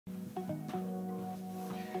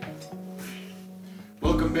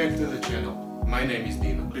Welcome back to the channel. My name is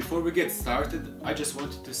Dino. Before we get started, I just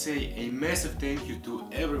wanted to say a massive thank you to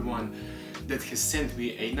everyone that has sent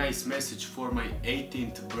me a nice message for my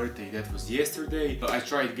 18th birthday. That was yesterday. I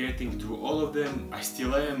tried getting through all of them. I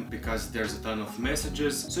still am, because there's a ton of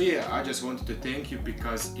messages. So yeah, I just wanted to thank you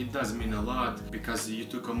because it does mean a lot, because you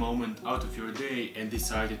took a moment out of your day and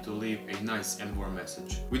decided to leave a nice and warm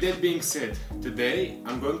message. With that being said, today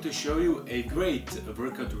I'm going to show you a great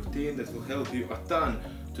workout routine that will help you a ton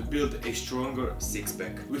to build a stronger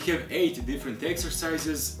six-pack. We have 8 different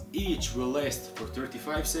exercises, each will last for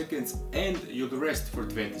 35 seconds and you'll rest for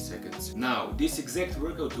 20 seconds. Now, this exact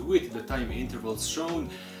workout with the time intervals shown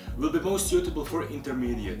will be most suitable for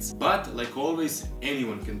intermediates, but like always,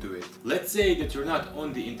 anyone can do it. Let's say that you're not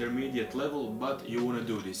on the intermediate level, but you want to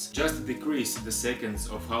do this. Just decrease the seconds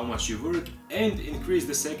of how much you work and increase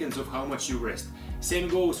the seconds of how much you rest. Same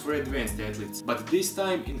goes for advanced athletes, but this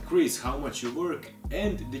time increase how much you work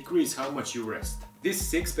and decrease how much you rest. This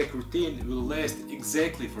six-pack routine will last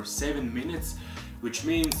exactly for 7 minutes, which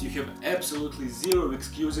means you have absolutely zero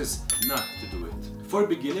excuses not to do it. For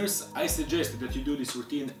beginners, I suggest that you do this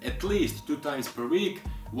routine at least 2 times per week,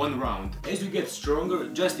 1 round. As you get stronger,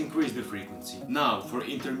 just increase the frequency. Now, for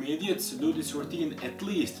intermediates, do this routine at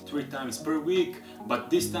least 3 times per week,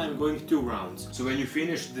 but this time going 2 rounds. So when you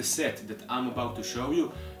finish the set that I'm about to show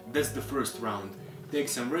you, that's the first round. Take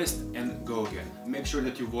some rest and go again. Make sure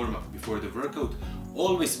that you warm up before the workout.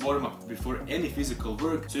 Always warm up before any physical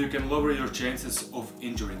work, so you can lower your chances of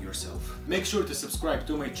injuring yourself. Make sure to subscribe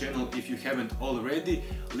to my channel if you haven't already,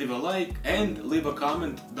 leave a like and leave a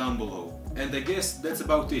comment down below. And I guess that's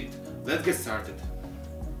about it. Let's get started.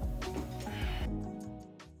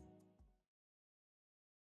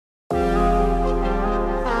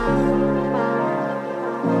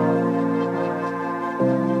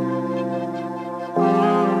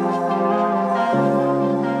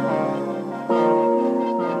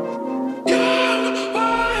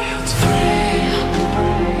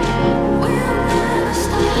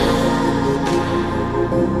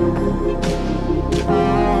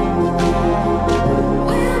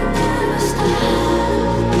 We'll never stop.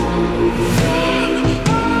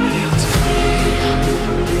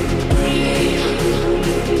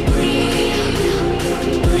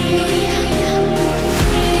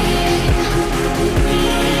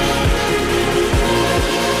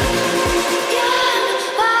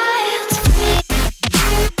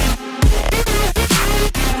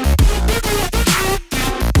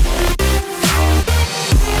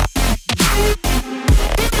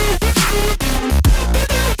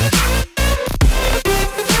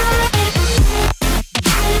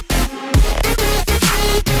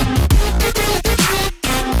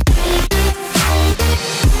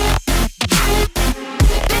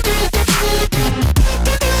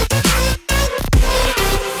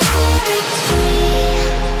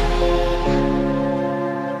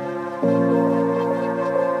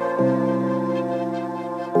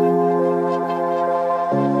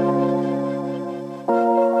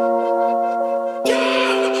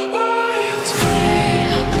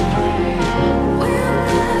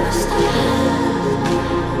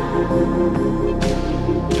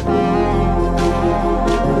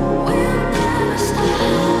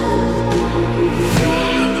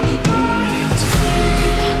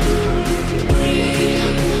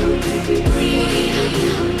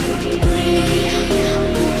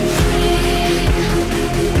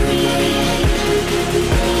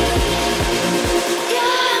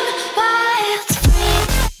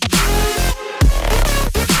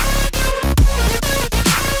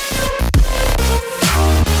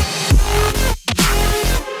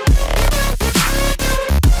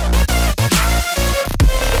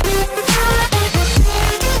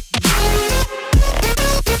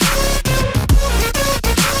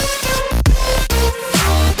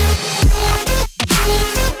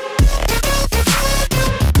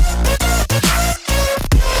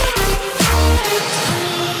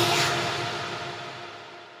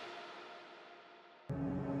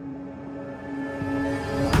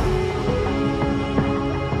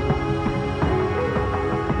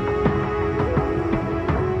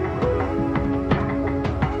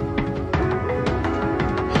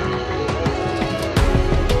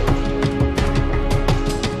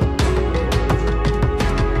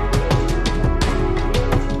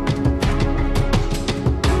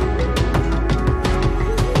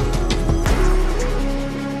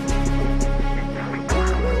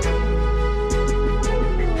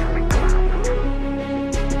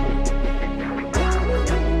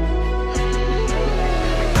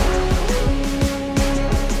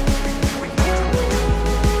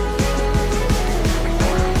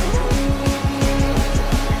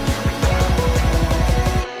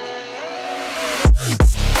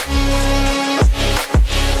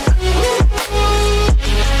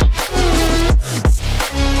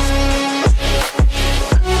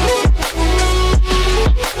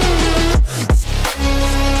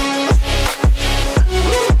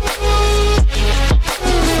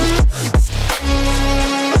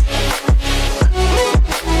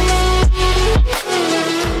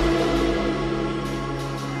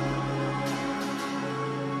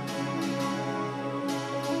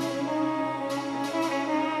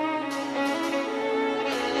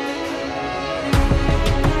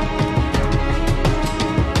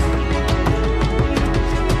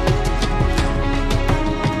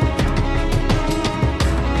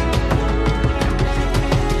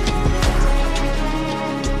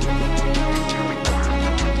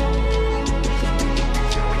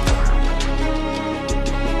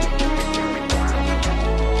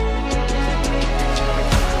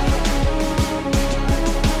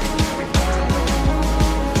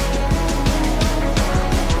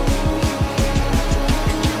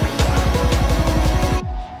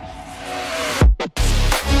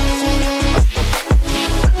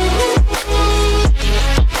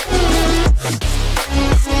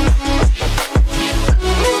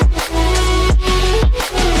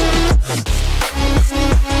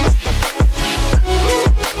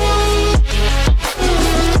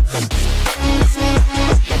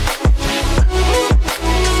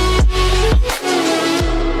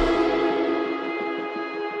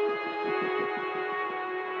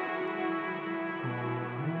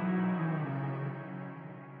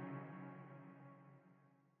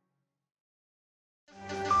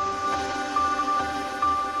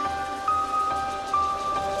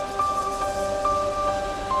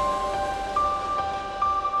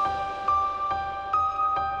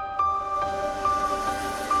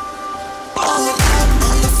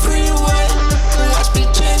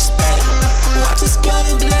 just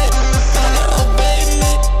gonna blend. Better obey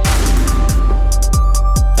me.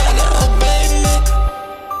 Better obey me.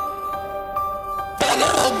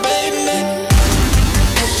 Better obey me.